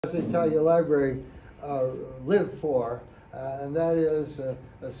The Italian Library live for, and that is a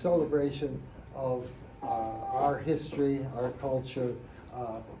celebration of our history, our culture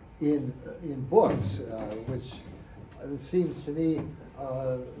in books, which it seems to me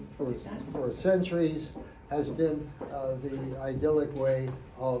for centuries has been the idyllic way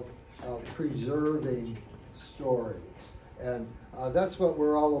of preserving stories. And that's what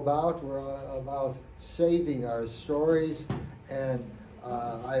we're all about. We're about saving our stories. And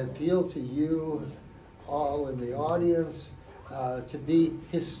I appeal to you all in the audience to be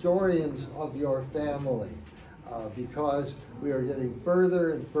historians of your family because we are getting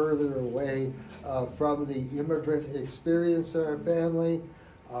further and further away from the immigrant experience in our family.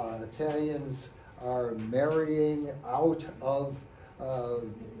 Italians are marrying out of,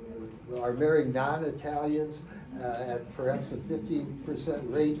 are marrying non-Italians at perhaps a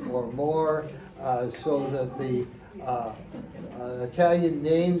 50% rate or more, so that the Italian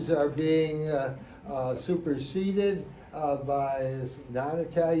names are being superseded by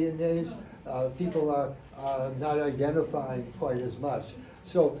non-Italian names. People are not identifying quite as much.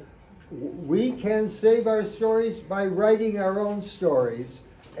 So we can save our stories by writing our own stories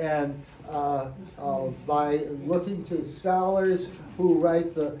and by looking to scholars who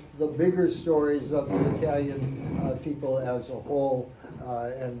write the bigger stories of the Italian people as a whole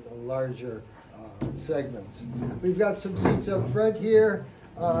and larger segments. We've got some seats up front here.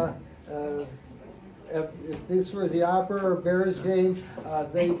 If this were the Opera or Bears game,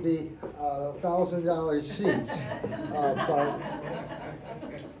 they'd be $1,000 seats.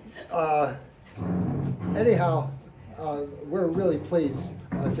 Anyhow, we're really pleased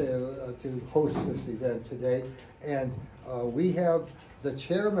to host this event today, and we have the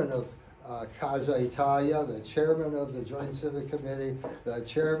chairman of Casa Italia, the chairman of the Joint Civic Committee, the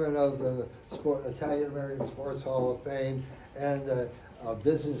chairman of the Italian-American Sports Hall of Fame, and a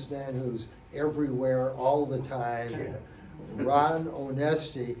businessman who's everywhere all the time, Ron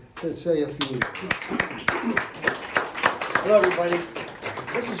Onesti, to say a few words. Hello, everybody.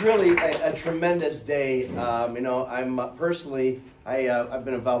 This is really a tremendous day. You know, I'm personally, I've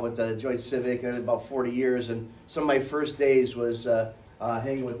been involved with the Joint Civic about 40 years, and some of my first days was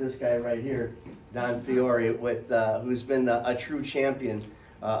hanging with this guy right here, Don Fiore, who's been a true champion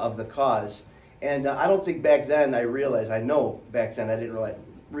of the cause. And I don't think back then I know back then I didn't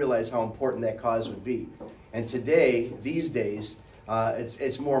realize how important that cause would be. And today, these days,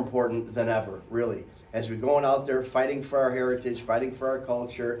 it's more important than ever, really. As we're going out there fighting for our heritage, fighting for our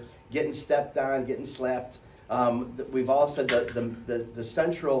culture, getting stepped on, getting slapped, we've all said that the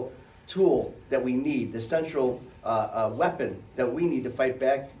central tool that we need, the central weapon that we need to fight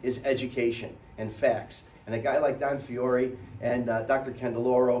back is education and facts. And a guy like Don Fiore and Dr.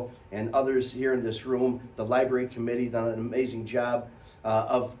 Candeloro and others here in this room, the library committee, done an amazing job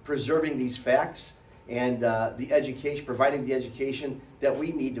of preserving these facts and the education, providing the education that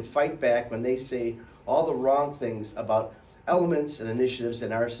we need to fight back when they say all the wrong things about elements and initiatives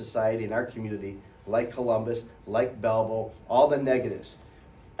in our society, in our community, like Columbus, like Balbo, all the negatives.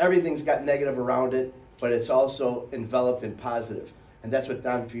 Everything's got negative around it, but it's also enveloped in positive. And that's what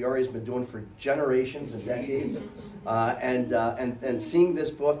Don Fiore's been doing for generations and decades. And seeing this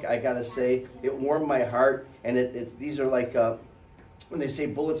book, I gotta say, it warmed my heart. And these are like, when they say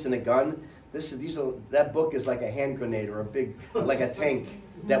bullets in a gun, that book is like a hand grenade or like a tank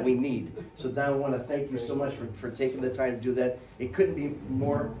that we need. So Don, I want to thank you so much for taking the time to do that. It couldn't be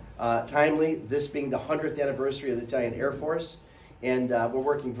more timely, this being the 100th anniversary of the Italian Air Force. And we're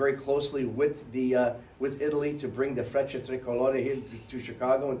working very closely with Italy to bring the Freccia Tricolore here to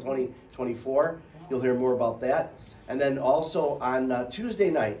Chicago in 2024. You'll hear more about that. And then also on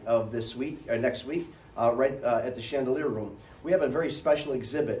Tuesday night of this week, or next week, right at the Chandelier Room, we have a very special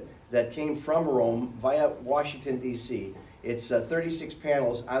exhibit that came from Rome via Washington, D.C. It's 36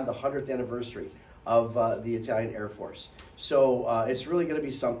 panels on the 100th anniversary of the Italian Air Force. So it's really going to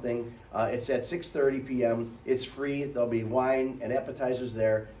be something. It's at 6:30 p.m. It's free. There'll be wine and appetizers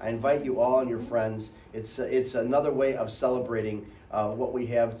there. I invite you all and your friends. It's another way of celebrating what we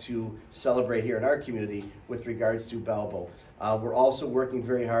have to celebrate here in our community with regards to Balbo. We're also working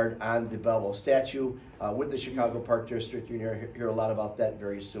very hard on the Balbo statue with the Chicago Park District. You're going to hear a lot about that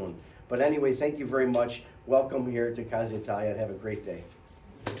very soon. But anyway, thank you very much. Welcome here to Casa Italia and have a great day.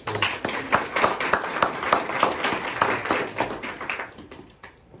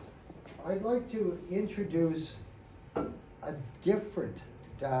 I'd like to introduce a different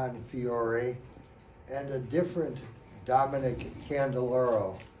Don Fiore and a different Dominic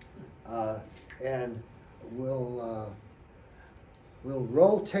Candeloro, and we'll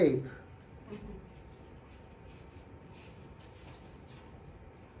roll tape.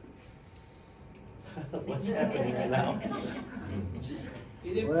 what's happening right now.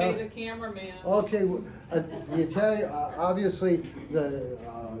 You didn't pay the cameraman. Okay, the Italian, obviously, the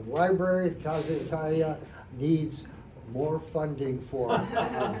library, Casa Italia, needs more funding for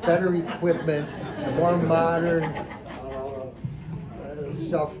better equipment and more modern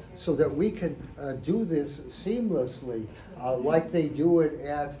stuff so that we can do this seamlessly, like they do it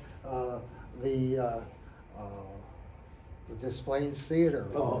at the Displays Theater,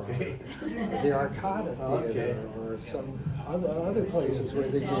 or the Arcada Theater, or some other places where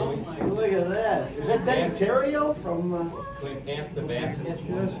they do. Look at that. Is that Denny Terrio from? Can we pass the basket?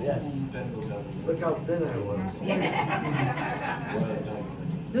 Yes. Look how thin I was.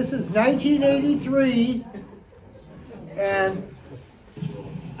 This is 1983, and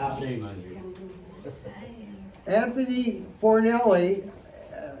I'll shame on you. Anthony Fornelli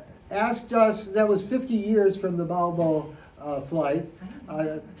asked us, that was 50 years from the Balbo flight,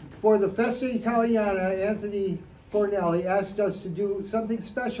 for the Festa Italiana, Anthony Fornelli asked us to do something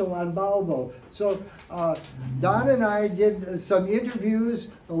special on Balbo. So Don and I did some interviews,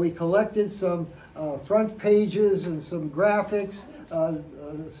 and we collected some front pages and some graphics.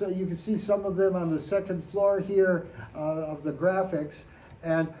 So you can see some of them on the second floor here of the graphics.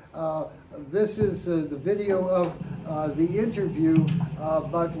 And this is the video of the interview,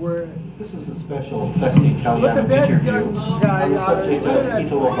 but we're... This is a special Festa Italiana interview guy, on the subject look of at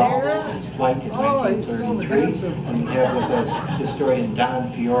Italo that Balbo hair. and his flight in Oh, he's so 1933. handsome. And we have with us historian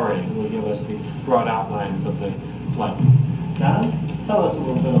Don Fiore, who will give us the broad outlines of the flight. Don, tell us a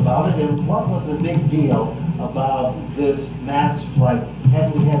little bit about it, and what was the big deal about this mass flight?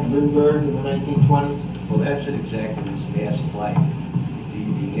 Had we had Lindbergh in the 1920s? Well, that's it exactly, this mass flight.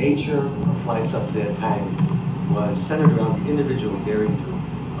 The nature of flights up to that time was centered around the individual daring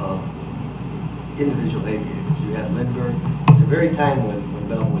of individual aviators. You had Lindbergh, at the very time when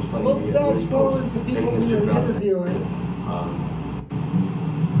Balbo was flying Well, the fast forward to people who are interviewing.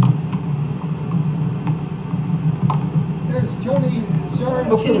 There's Tony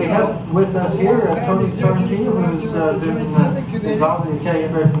Sorrentino. Okay, we have with us here Tony Sorrentino, who's been involved in the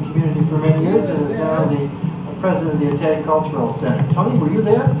Italian-American community for many years and is now the president of the Italian Cultural Center. Tony, were you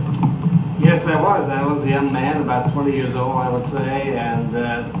there? Yes, I was. I was a young man, about 20 years old, I would say, and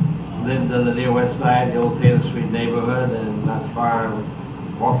lived on the near west side, the old Taylor Street neighborhood, and not far,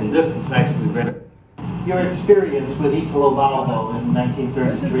 walking distance, actually, better. Your experience with Italo Balbo in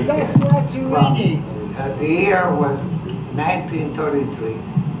This is 1933. Gus Lazzarini. The year was 1933,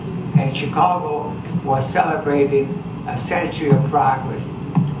 and Chicago was celebrating a century of progress,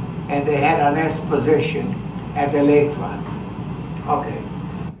 and they had an exposition at the lakefront. Okay.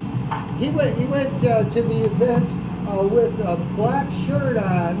 He went to the event with a black shirt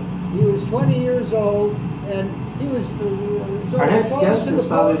on. He was 20 years old, and he was sort of close to the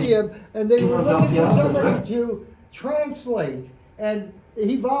podium, and they were looking for somebody to translate. And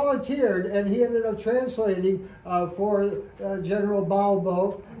he volunteered, and he ended up translating for General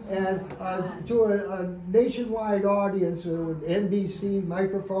Balbo, and to a nationwide audience with NBC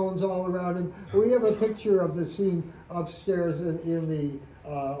microphones all around him. We have a picture of the scene upstairs in the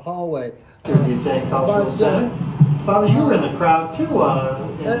hallway. Father, you were in the crowd too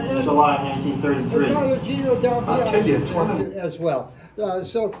in July 1933. And Father Gino Dalpiazzi as well.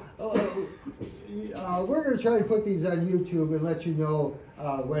 So we're going to try and put these on YouTube and let you know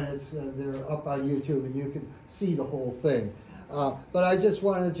when they're up on YouTube and you can see the whole thing. But I just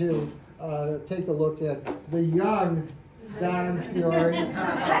wanted to take a look at the young Don Fiore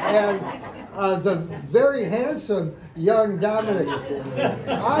and the very handsome young Dominic.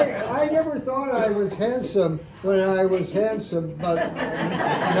 I never thought I was handsome when I was handsome, but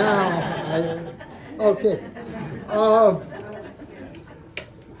now okay.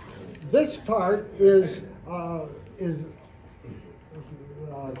 This part is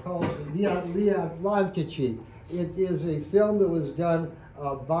called Gli Atlantici. It is a film that was done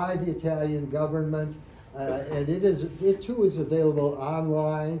by the Italian government, and it too is available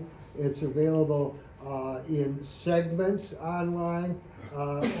online. It's available in segments online,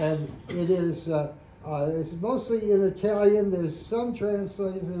 and it is it's mostly in Italian. There's some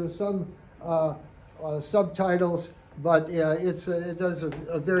translation, there's some subtitles, but it does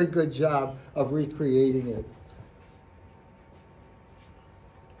a very good job of recreating it.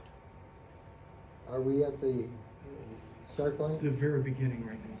 Are we at the start point? The very beginning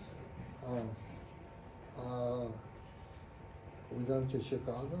right now. Are we going to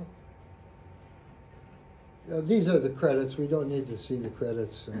Chicago? These are the credits. We don't need to see the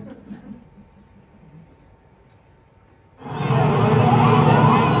credits.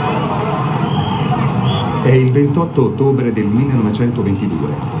 È il 28 ottobre del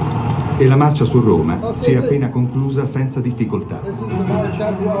 1922. e la marcia su Roma si è appena conclusa senza difficoltà.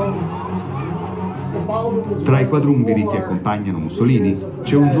 Tra i quadrumviri che accompagnano Mussolini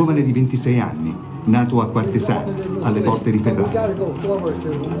c'è un giovane di 26 anni, nato a Quartesano, alle porte di Ferrara.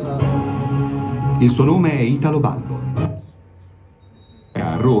 Il suo nome è Italo Balbo. È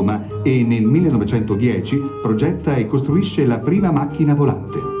a Roma e nel 1910 progetta e costruisce la prima macchina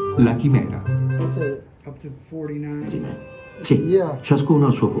volante, la Chimera. Up to 49. Sì, ciascuno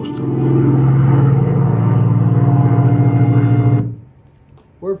al suo posto.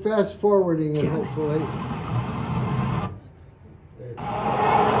 We're fast forwarding it, hopefully.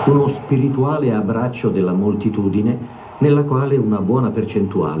 Uno spirituale abbraccio della moltitudine nella quale una buona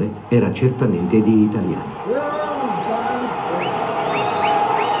percentuale era certamente di italiani. Where are we, Don?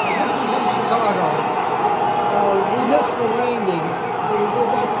 This is in Chicago. We missed the landing. Can we go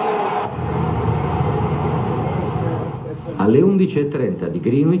back to Alle 11:30 di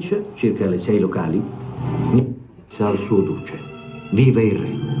Greenwich, circa le 6 locali, inizia al suo duce. Viva il re!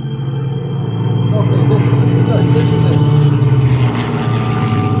 Okay, this is it.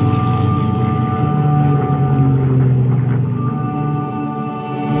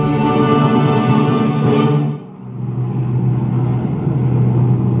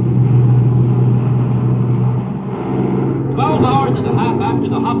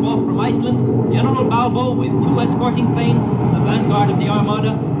 General Balbo, with 2 escorting planes, the vanguard of the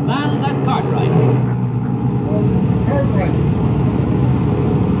Armada, lands at Cartwright. Oh, this is Cartwright.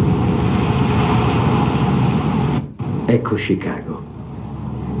 Ecco Chicago.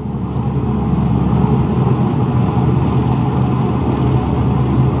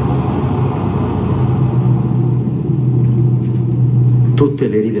 Tutte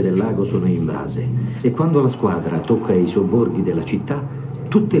le rive del lago sono invase e quando la squadra tocca i sobborghi della città,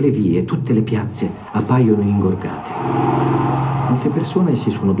 tutte le vie, tutte le piazze appaiono ingorgate. Quante persone si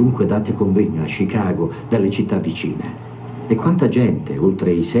sono dunque date convegno a Chicago dalle città vicine? E quanta gente,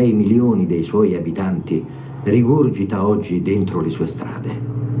 oltre i 6 milioni dei suoi abitanti, rigurgita oggi dentro le sue strade?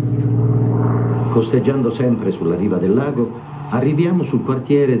 Costeggiando sempre sulla riva del lago, arriviamo sul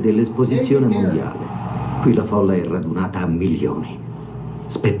quartiere dell'Esposizione Mondiale. Qui la folla è radunata a milioni.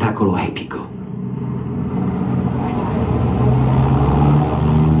 Spettacolo epico.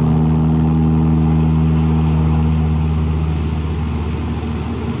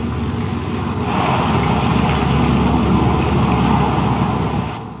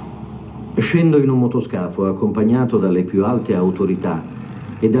 Scendo in un motoscafo accompagnato dalle più alte autorità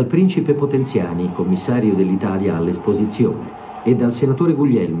e dal principe Potenziani, commissario dell'Italia all'esposizione, e dal senatore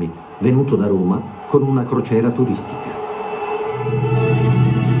Guglielmi, venuto da Roma con una crociera turistica.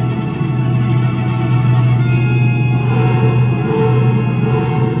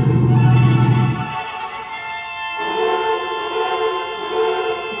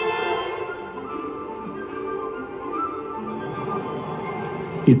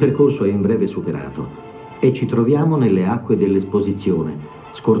 Il percorso è in breve superato e ci troviamo nelle acque dell'esposizione,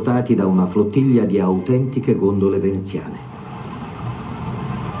 scortati da una flottiglia di autentiche gondole veneziane.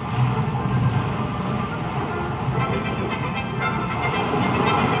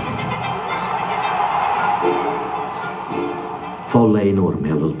 Folla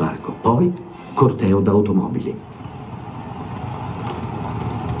enorme allo sbarco, poi corteo d'automobili.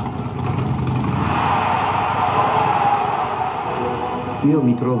 Io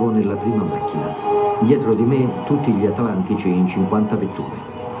mi trovo nella prima macchina, dietro di me tutti gli atlantici in 50 vetture.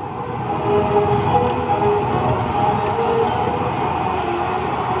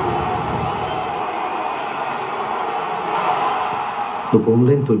 Dopo un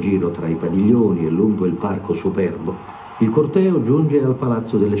lento giro tra i padiglioni e lungo il parco superbo, il corteo giunge al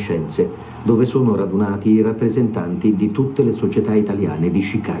Palazzo delle Scienze, dove sono radunati i rappresentanti di tutte le società italiane di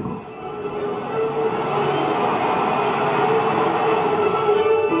Chicago.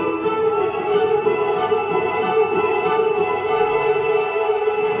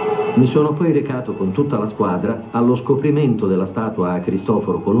 Mi sono poi recato con tutta la squadra allo scoprimento della statua a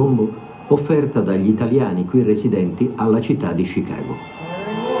Cristoforo Colombo offerta dagli italiani qui residenti alla città di Chicago.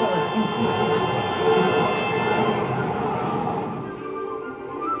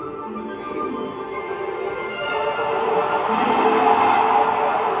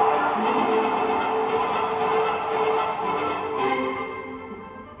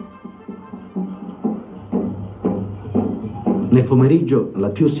 Nel pomeriggio, la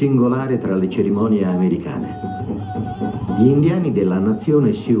più singolare tra le cerimonie americane. Gli indiani della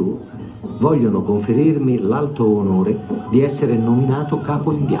nazione Sioux vogliono conferirmi l'alto onore di essere nominato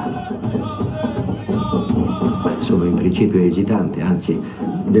capo indiano. Sono in principio esitante, anzi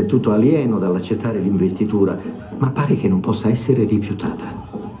del tutto alieno dall'accettare l'investitura, ma pare che non possa essere rifiutata.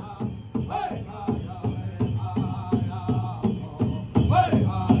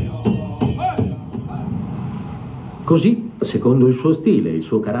 Così, secondo il suo stile e il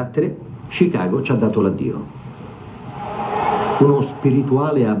suo carattere, Chicago ci ha dato l'addio. Uno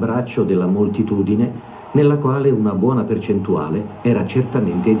spirituale abbraccio della moltitudine nella quale una buona percentuale era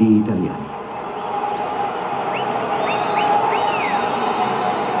certamente di italiani.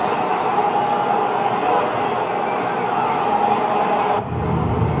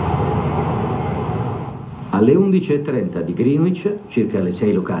 Alle 11:30 di Greenwich, circa le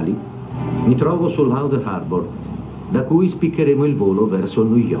 6 locali, mi trovo sull'Outer Harbor, da cui spiccheremo il volo verso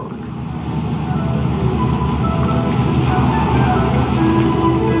New York.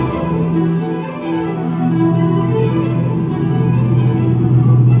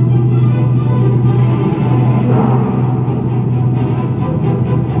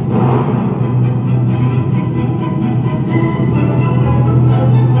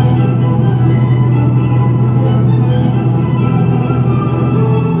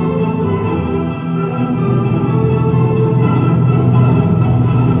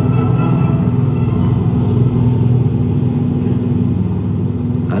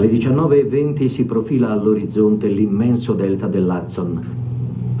 Alle 19:20 si profila all'orizzonte l'immenso delta dell'Hudson.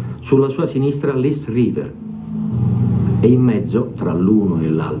 Sulla sua sinistra l'East River e in mezzo, tra l'uno e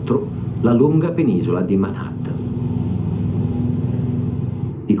l'altro, la lunga penisola di Manhattan.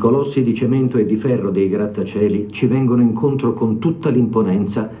 I colossi di cemento e di ferro dei grattacieli ci vengono incontro con tutta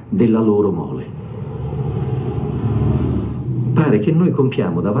l'imponenza della loro mole. Pare che noi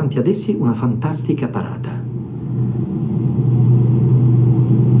compiamo davanti ad essi una fantastica parata.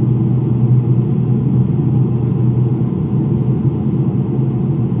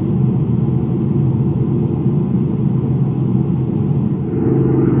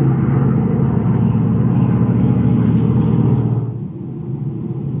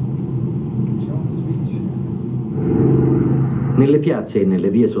 Nelle piazze e nelle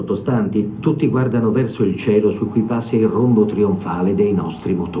vie sottostanti tutti guardano verso il cielo su cui passa il rombo trionfale dei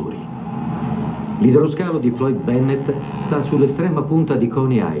nostri motori. L'idroscalo di Floyd Bennett sta sull'estrema punta di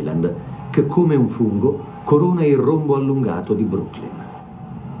Coney Island, che come un fungo corona il rombo allungato di Brooklyn.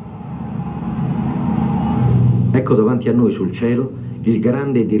 Ecco davanti a noi sul cielo il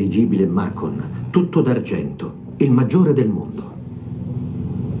grande dirigibile Macon, tutto d'argento, il maggiore del mondo.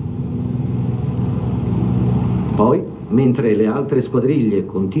 Poi, mentre le altre squadriglie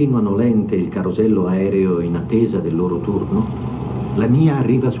continuano lente il carosello aereo in attesa del loro turno, la mia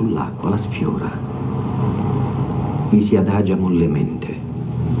arriva sull'acqua, la sfiora. Mi si adagia mollemente.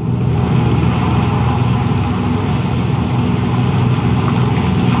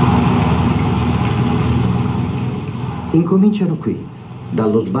 Incominciano qui,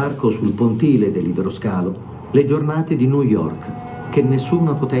 dallo sbarco sul pontile dell'idroscalo, le giornate di New York, che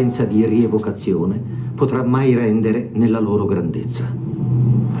nessuna potenza di rievocazione potrà mai rendere nella loro grandezza.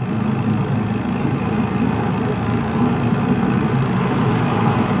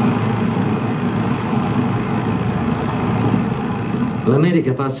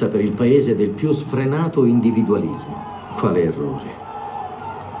 L'America passa per il paese del più sfrenato individualismo. Quale errore!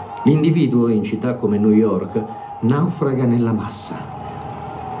 L'individuo in città come New York naufraga nella massa.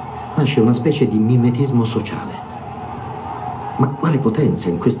 Nasce una specie di mimetismo sociale. Ma quale potenza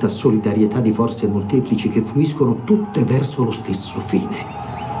in questa solidarietà di forze molteplici che fluiscono tutte verso lo stesso fine?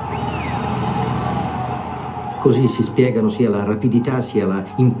 Così si spiegano sia la rapidità sia la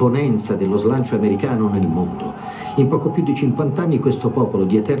imponenza dello slancio americano nel mondo. In poco più di 50 anni questo popolo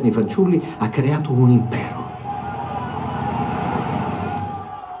di eterni fanciulli ha creato un impero.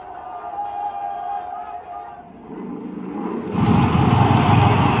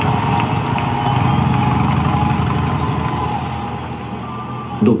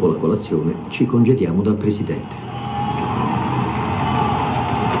 Dopo la colazione ci congediamo dal presidente.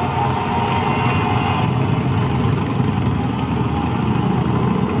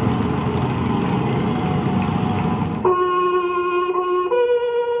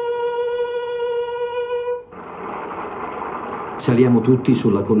 Saliamo tutti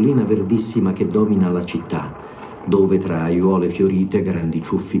sulla collina verdissima che domina la città, dove tra aiuole fiorite, grandi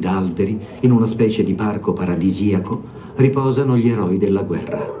ciuffi d'alberi, in una specie di parco paradisiaco, riposano gli eroi della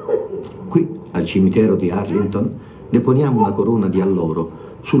guerra. Qui, al cimitero di Arlington, deponiamo una corona di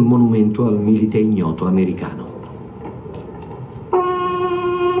alloro sul monumento al milite ignoto americano.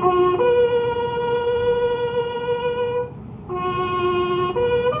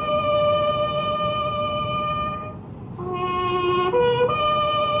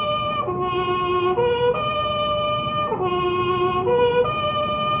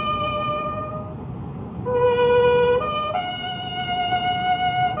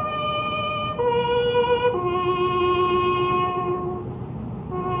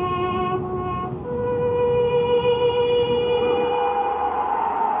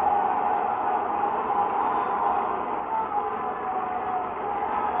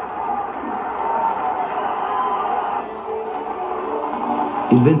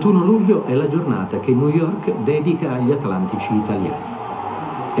 Il 21 luglio è la giornata che New York dedica agli atlantici italiani.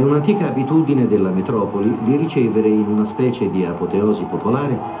 È un'antica abitudine della metropoli di ricevere in una specie di apoteosi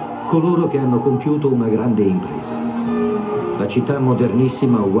popolare coloro che hanno compiuto una grande impresa. La città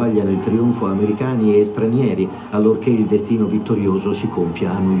modernissima uguaglia nel trionfo americani e stranieri allorché il destino vittorioso si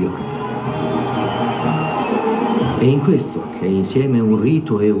compia a New York. È in questo che insieme un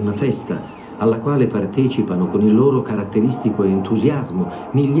rito e una festa alla quale partecipano con il loro caratteristico entusiasmo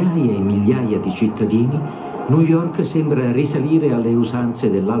migliaia e migliaia di cittadini, New York sembra risalire alle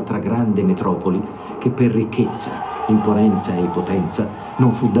usanze dell'altra grande metropoli che per ricchezza, imponenza e potenza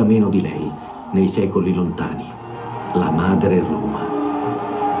non fu da meno di lei nei secoli lontani, la madre Roma.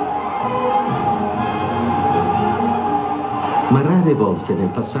 Ma rare volte nel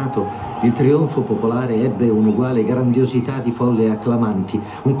passato il trionfo popolare ebbe un'uguale grandiosità di folle acclamanti,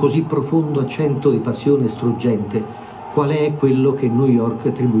 un così profondo accento di passione struggente, quale è quello che New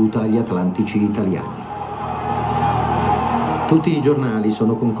York tributa agli atlantici italiani. Tutti i giornali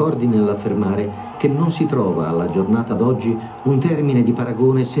sono concordi nell'affermare che non si trova alla giornata d'oggi un termine di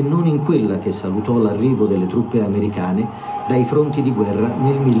paragone se non in quella che salutò l'arrivo delle truppe americane dai fronti di guerra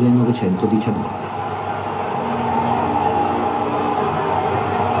nel 1919.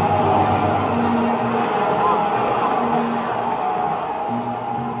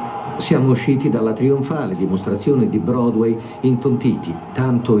 Siamo usciti dalla trionfale dimostrazione di Broadway intontiti,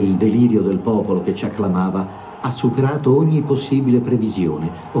 tanto il delirio del popolo che ci acclamava ha superato ogni possibile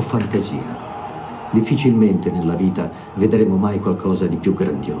previsione o fantasia. Difficilmente nella vita vedremo mai qualcosa di più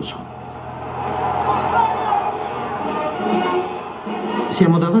grandioso.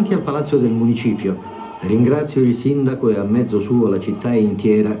 Siamo davanti al palazzo del municipio. Ringrazio il sindaco e a mezzo suo la città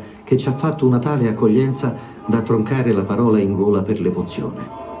intera che ci ha fatto una tale accoglienza da troncare la parola in gola per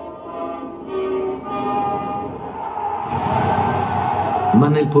l'emozione. Ma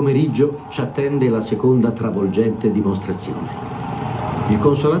nel pomeriggio ci attende la seconda travolgente dimostrazione. Il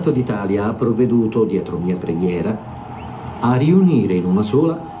Consolato d'Italia ha provveduto, dietro mia preghiera, a riunire in una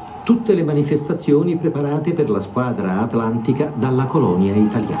sola tutte le manifestazioni preparate per la squadra atlantica dalla colonia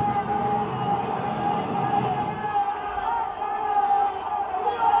italiana.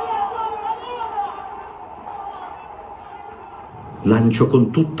 Lancio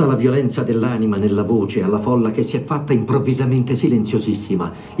con tutta la violenza dell'anima nella voce alla folla che si è fatta improvvisamente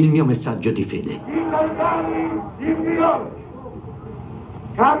silenziosissima il mio messaggio di fede. Italiani di New York,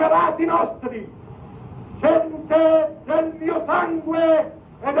 camerati nostri, gente del mio sangue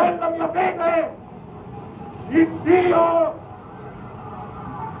e della mia fede, il Dio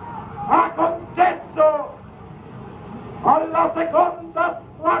ha concesso alla seconda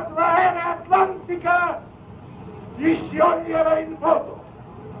squadra aerea atlantica di sciogliere il voto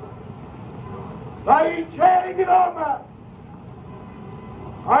dai cieli di Roma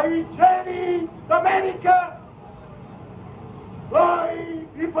ai cieli d'America. Noi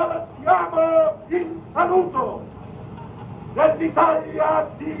vi portiamo il saluto dell'Italia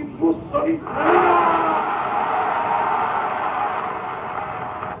di Mussolini.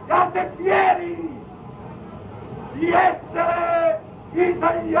 Siate fieri di essere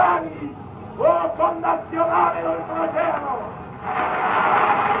italiani o connazionali oltreoceano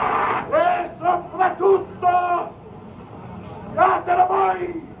e soprattutto siatelo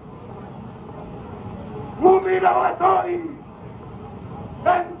voi, umili lavoratori,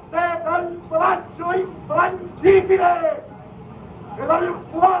 gente dal braccio infrangibile e dal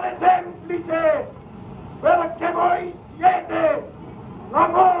cuore semplice, perché voi siete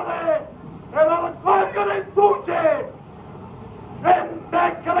l'amore e l'orgoglio del duce,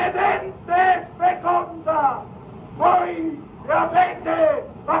 gente credente e feconda, voi che avete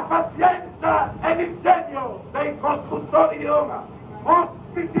la pazienza e l'ingegno dei costruttori di Roma,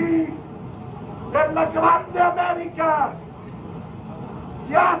 ospiti della grande America,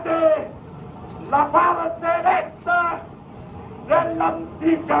 siate la parte eletta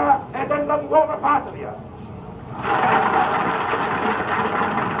dell'antica e della nuova patria.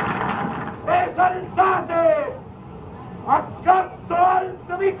 Esaltate accanto al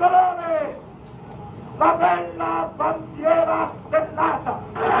tricolore la bella bandiera stellata.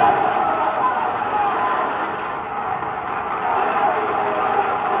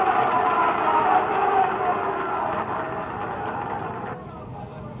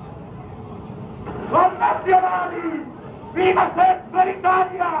 Connazionali, viva sempre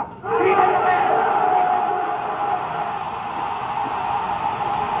l'Italia, viva l'America!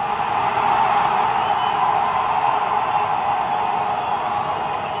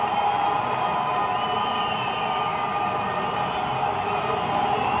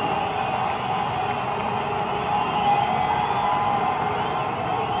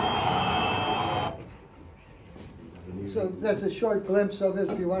 So that's a short glimpse of it.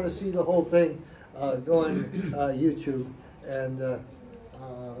 If you want to see the whole thing, go on YouTube, and I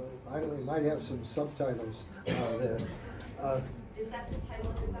don't know, we might have some subtitles there. Is that the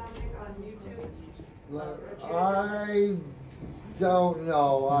title of it, Dominic, on YouTube? I don't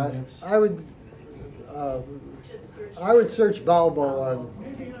know. I would search Balbo on.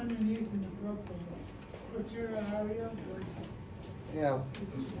 Maybe underneath in the book, what's your area? Yeah.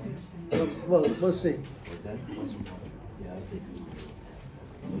 Well, we'll see.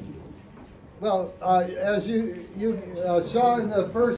 Well, as you saw in the first